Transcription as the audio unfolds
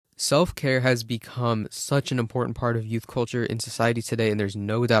Self-care has become such an important part of youth culture in society today, and there's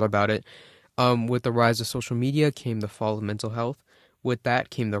no doubt about it. With the rise of social media came the fall of mental health. With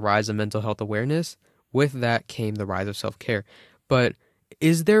that came the rise of mental health awareness. With that came the rise of self-care. But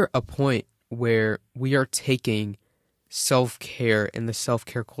is there a point where we are taking self-care and the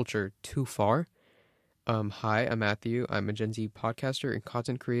self-care culture too far? Hi, I'm Matthew. I'm a Gen Z podcaster and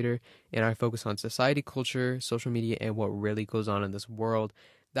content creator, and I focus on society, culture, social media, and what really goes on in this world.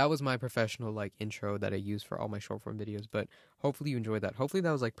 That was my professional intro that I use for all my short form videos, but hopefully you enjoyed that. Hopefully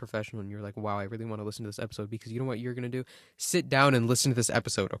that was professional and you're like, wow, I really want to listen to this episode, because you know what you're going to do? Sit down and listen to this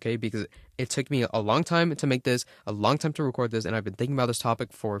episode, okay? Because it took me a long time to make this, a long time to record this, and I've been thinking about this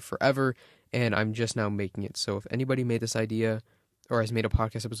topic for forever, and I'm just now making it. So if anybody made this idea or has made a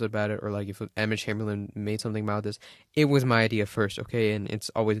podcast episode about it, or if Emma Chamberlain made something about this, it was my idea first, okay? And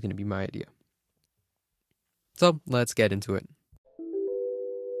it's always going to be my idea. So let's get into it.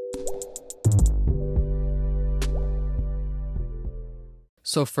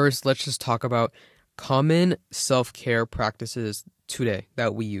 So first, let's just talk about common self-care practices today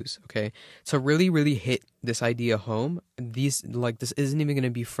that we use, okay? To really, really hit this idea home, this isn't even going to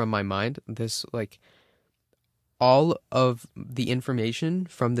be from my mind. All of the information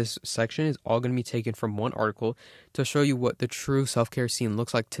from this section is all going to be taken from one article to show you what the true self-care scene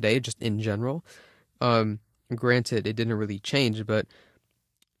looks like today, just in general. Granted, it didn't really change, but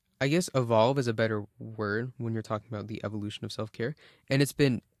I guess evolve is a better word when you're talking about the evolution of self-care. And it's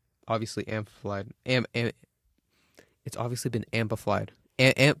been obviously amplified. It's obviously been amplified.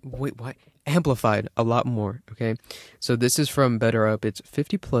 Amplified a lot more, okay? So this is from BetterUp. It's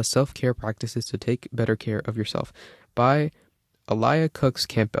 50 plus self-care practices to take better care of yourself by Elia Cooks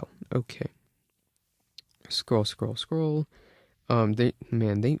Campbell. Okay. Scroll. Dang.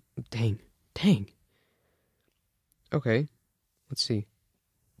 Okay. Let's see.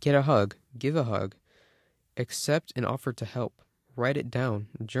 Get a hug. Give a hug. Accept an offer to help. Write it down.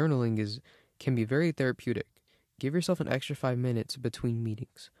 Journaling can be very therapeutic. Give yourself an extra 5 minutes between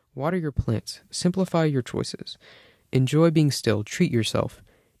meetings. Water your plants. Simplify your choices. Enjoy being still. Treat yourself.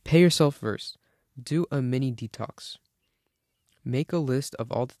 Pay yourself first. Do a mini detox. Make a list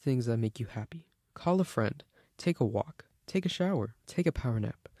of all the things that make you happy. Call a friend. Take a walk. Take a shower. Take a power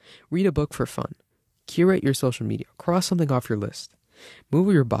nap. Read a book for fun. Curate your social media. Cross something off your list.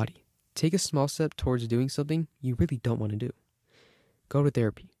 Move your body. Take a small step towards doing something you really don't want to do. Go to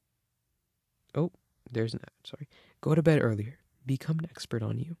therapy. Oh, there's an ad. Sorry. Go to bed earlier. Become an expert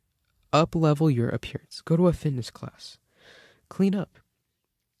on you. Up-level your appearance. Go to a fitness class. Clean up.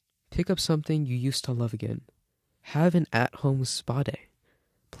 Pick up something you used to love again. Have an at-home spa day.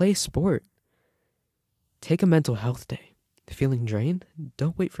 Play sport. Take a mental health day. Feeling drained?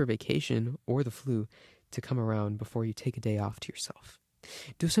 Don't wait for vacation or the flu to come around before you take a day off to yourself.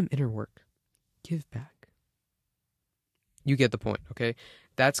 Do some inner work. Give back. You get the point, okay?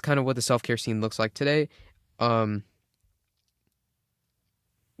 That's kind of what the self-care scene looks like today. Yeah,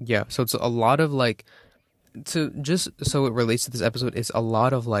 so it's a lot of just so it relates to this episode, it's a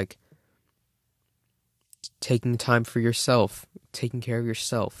lot of taking time for yourself, taking care of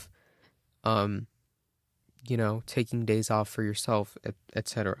yourself, taking days off for yourself,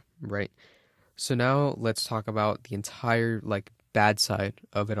 etc., right? So now let's talk about the entire bad side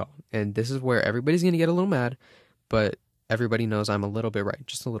of it all. And this is where everybody's going to get a little mad, but everybody knows I'm a little bit right,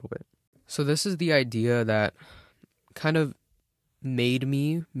 just a little bit. So this is the idea that kind of made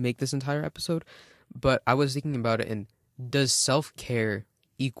me make this entire episode, but I was thinking about it, and does self-care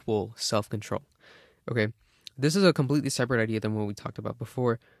equal self-control? Okay, this is a completely separate idea than what we talked about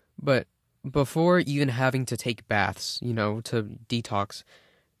before, but before even having to take baths, to detox,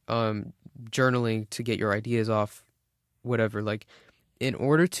 journaling to get your ideas off, whatever, in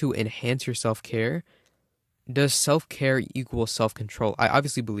order to enhance your self-care, does self-care equal self-control? I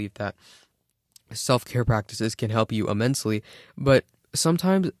obviously believe that self-care practices can help you immensely, but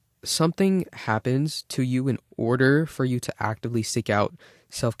sometimes something happens to you in order for you to actively seek out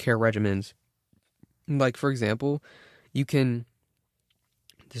self-care regimens. For example,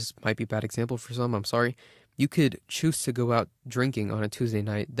 this might be a bad example for some, I'm sorry. You could choose to go out drinking on a Tuesday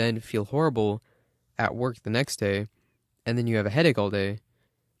night, then feel horrible at work the next day, and then you have a headache all day,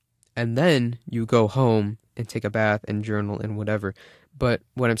 and then you go home and take a bath and journal and whatever. But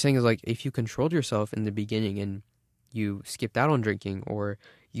what I'm saying is, if you controlled yourself in the beginning and you skipped out on drinking or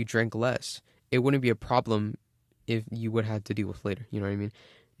you drank less, it wouldn't be a problem if you would have to deal with later. You know what I mean?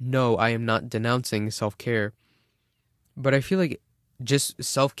 No, I am not denouncing self-care, but I feel like just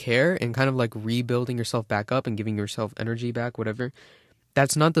self-care and kind of rebuilding yourself back up and giving yourself energy back, whatever,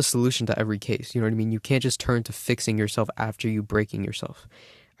 that's not the solution to every case. You know what I mean? You can't just turn to fixing yourself after you breaking yourself.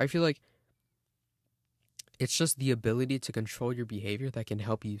 I feel like it's just the ability to control your behavior that can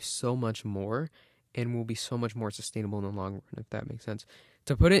help you so much more and will be so much more sustainable in the long run, if that makes sense.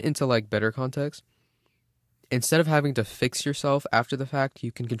 To put it into like better context, instead of having to fix yourself after the fact,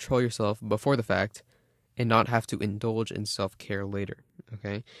 you can control yourself before the fact and not have to indulge in self-care later,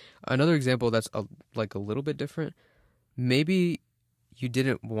 okay? Another example that's like a little bit different, maybe you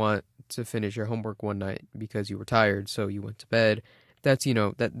didn't want to finish your homework one night because you were tired, so you went to bed. That's,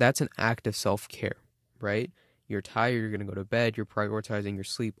 that's an act of self-care, right? You're tired, you're going to go to bed, you're prioritizing your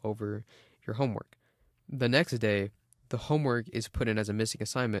sleep over your homework. The next day, the homework is put in as a missing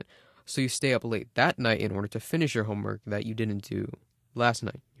assignment, so you stay up late that night in order to finish your homework that you didn't do last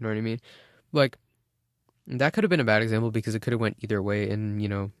night. You know what I mean? Like, that could have been a bad example because it could have went either way,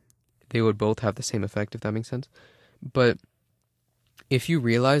 and, they would both have the same effect, if that makes sense. But if you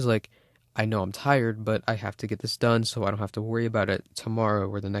realize, like, I know I'm tired, but I have to get this done so I don't have to worry about it tomorrow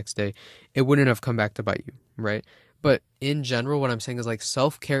or the next day, it wouldn't have come back to bite you, right? But in general, what I'm saying is, like,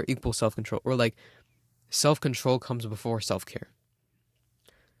 self-care equals self-control, or, like, self-control comes before self-care.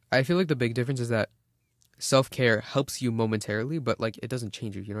 I feel like the big difference is that self-care helps you momentarily, but, like, it doesn't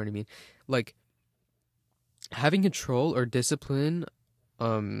change you, you know what I mean? Like, having control or discipline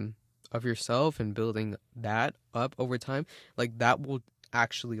of yourself and building that up over time, like, that will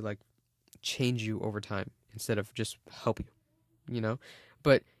actually, like, change you over time instead of just help you.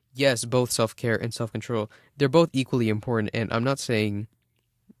 But yes, both self-care and self-control, they're both equally important, and I'm not saying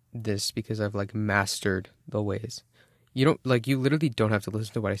this because I've, like, mastered the ways. You literally don't have to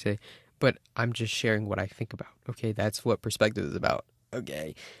listen to what I say, but I'm just sharing what I think about. Okay, that's what perspective is about.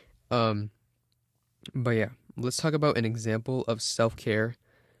 Okay. But yeah, let's talk about an example of self-care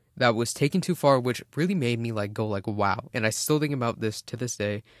that was taken too far, which really made me, like, go, like, wow. And I still think about this to this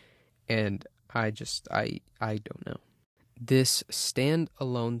day, and I don't know. This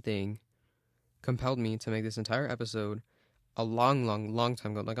stand-alone thing compelled me to make this entire episode a long, long, long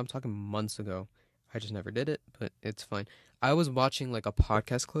time ago. Like, I'm talking months ago. I just never did it, but it's fine. I was watching, like, a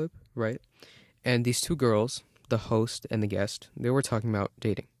podcast clip, right? And these two girls, the host and the guest, they were talking about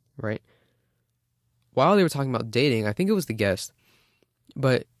dating, right? While they were talking about dating, I think it was the guest,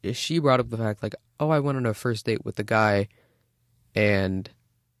 but she brought up the fact, like, oh, I went on a first date with the guy, and,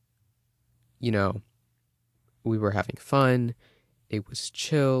 we were having fun. It was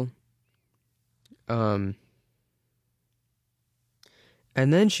chill. And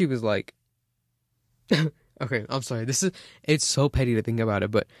then she was like, okay, I'm sorry. It's so petty to think about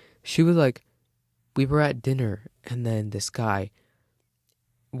it, but she was like, we were at dinner, and then this guy,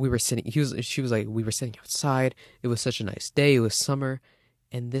 we were sitting outside. It was such a nice day. It was summer,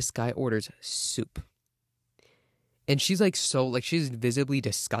 and this guy orders soup. And she's like, she's visibly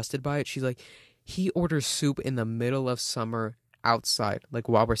disgusted by it. She's like, he orders soup in the middle of summer outside, like,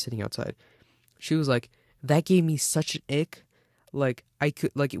 while we're sitting outside. She was like, that gave me such an ick. Like,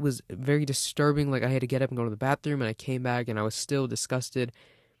 it was very disturbing. Like, I had to get up and go to the bathroom, and I came back, and I was still disgusted.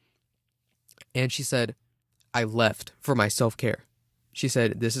 And she said, I left for my self-care. She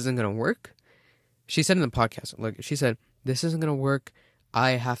said, this isn't going to work. She said in the podcast, like, she said, this isn't going to work.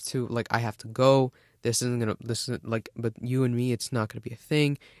 I have to go. This isn't like, but you and me, it's not going to be a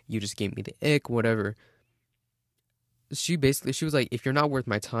thing. You just gave me the ick, whatever. She was like, if you're not worth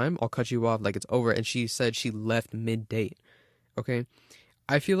my time, I'll cut you off. Like, it's over. And she said she left mid-date. Okay.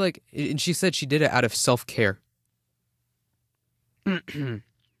 I feel like, and she said she did it out of self-care. I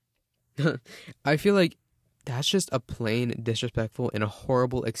feel like that's just a plain disrespectful and a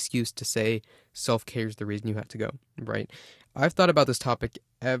horrible excuse to say self-care is the reason you have to go, right? I've thought about this topic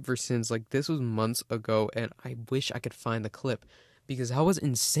ever since, like, this was months ago, and I wish I could find the clip because that was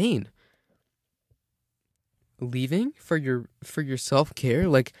insane. Leaving for your self-care,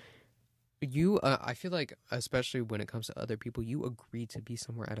 like, you, I feel like, especially when it comes to other people, you agree to be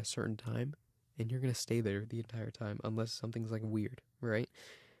somewhere at a certain time, and you're gonna stay there the entire time unless something's, like, weird, right?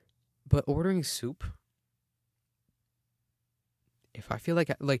 But ordering soup, if I feel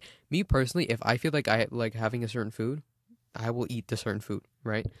like me personally, if I feel like I like having a certain food, I will eat the certain food,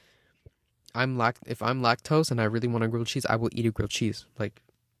 right? If I'm lactose and I really want a grilled cheese, I will eat a grilled cheese. Like,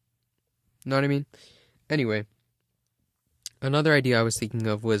 know what I mean? Anyway, another idea I was thinking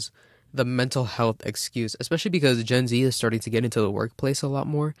of was the mental health excuse, especially because Gen Z is starting to get into the workplace a lot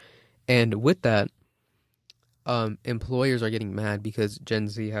more. And with that, employers are getting mad because Gen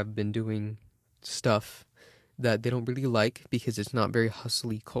Z have been doing stuff that they don't really like because it's not very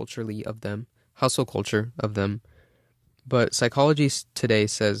hustle culture of them. But psychology today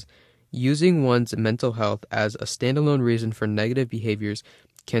says using one's mental health as a standalone reason for negative behaviors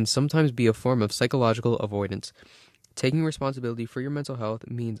can sometimes be a form of psychological avoidance. Taking responsibility for your mental health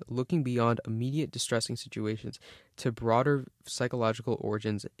means looking beyond immediate distressing situations to broader psychological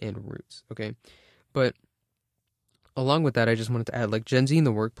origins and roots. Okay. But along with that, I just wanted to add, like, Gen Z in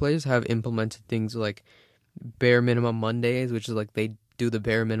the workplace have implemented things like bare minimum Mondays, which is like they do the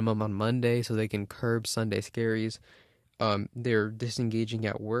bare minimum on Monday so they can curb Sunday scaries. They're disengaging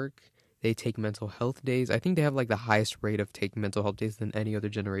at work. They take mental health days. I think they have like the highest rate of taking mental health days than any other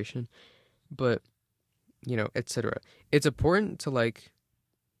generation. But, etc. It's important to like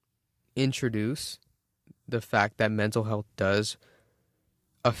introduce the fact that mental health does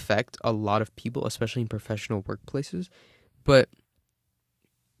affect a lot of people, especially in professional workplaces. But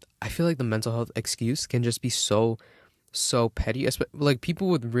I feel like the mental health excuse can just be so petty. Like, people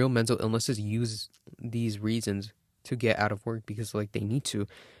with real mental illnesses use these reasons to get out of work because like they need to.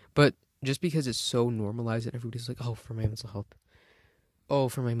 But just because it's so normalized and everybody's like, oh, for my mental health. Oh,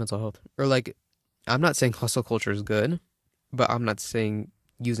 for my mental health. Or like, I'm not saying hustle culture is good, but I'm not saying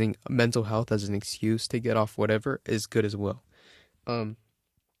using mental health as an excuse to get off whatever is good as well. Um,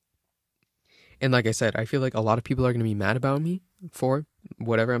 and like I said, I feel like a lot of people are going to be mad about me for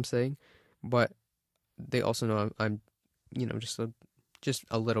whatever I'm saying, but they also know I'm just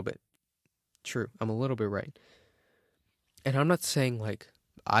a little bit true. I'm a little bit right. And I'm not saying like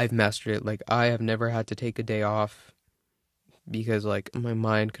I've mastered it. Like, I have never had to take a day off because like my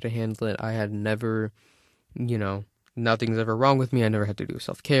mind could have handled it. I had never, nothing's ever wrong with me. I never had to do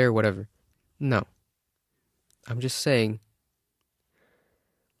self-care, whatever. No. I'm just saying,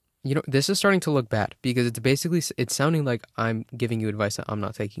 this is starting to look bad because it's sounding like I'm giving you advice that I'm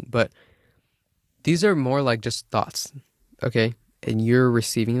not taking, but these are more like just thoughts, okay? And you're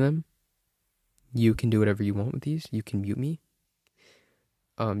receiving them. You can do whatever you want with these. You can mute me.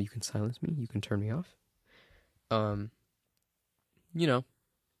 You can silence me. You can turn me off. Um, you know,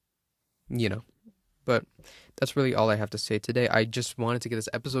 you know. But that's really all I have to say today. I just wanted to get this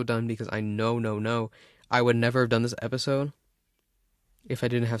episode done because I know, I would never have done this episode if I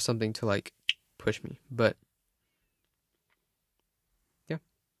didn't have something to like push me. But yeah.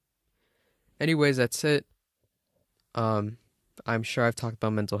 Anyways, that's it. I'm sure I've talked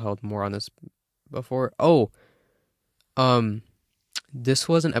about mental health more on this before. Oh, this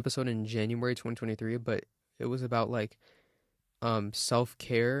was an episode in January 2023, but it was about like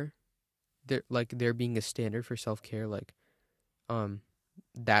self-care. There being a standard for self-care, like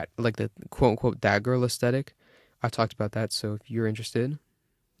that, like the quote unquote that girl aesthetic. I talked about that, so if you're interested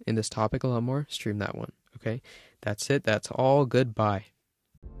in this topic a lot more, stream that one. Okay? That's it. That's all. Goodbye.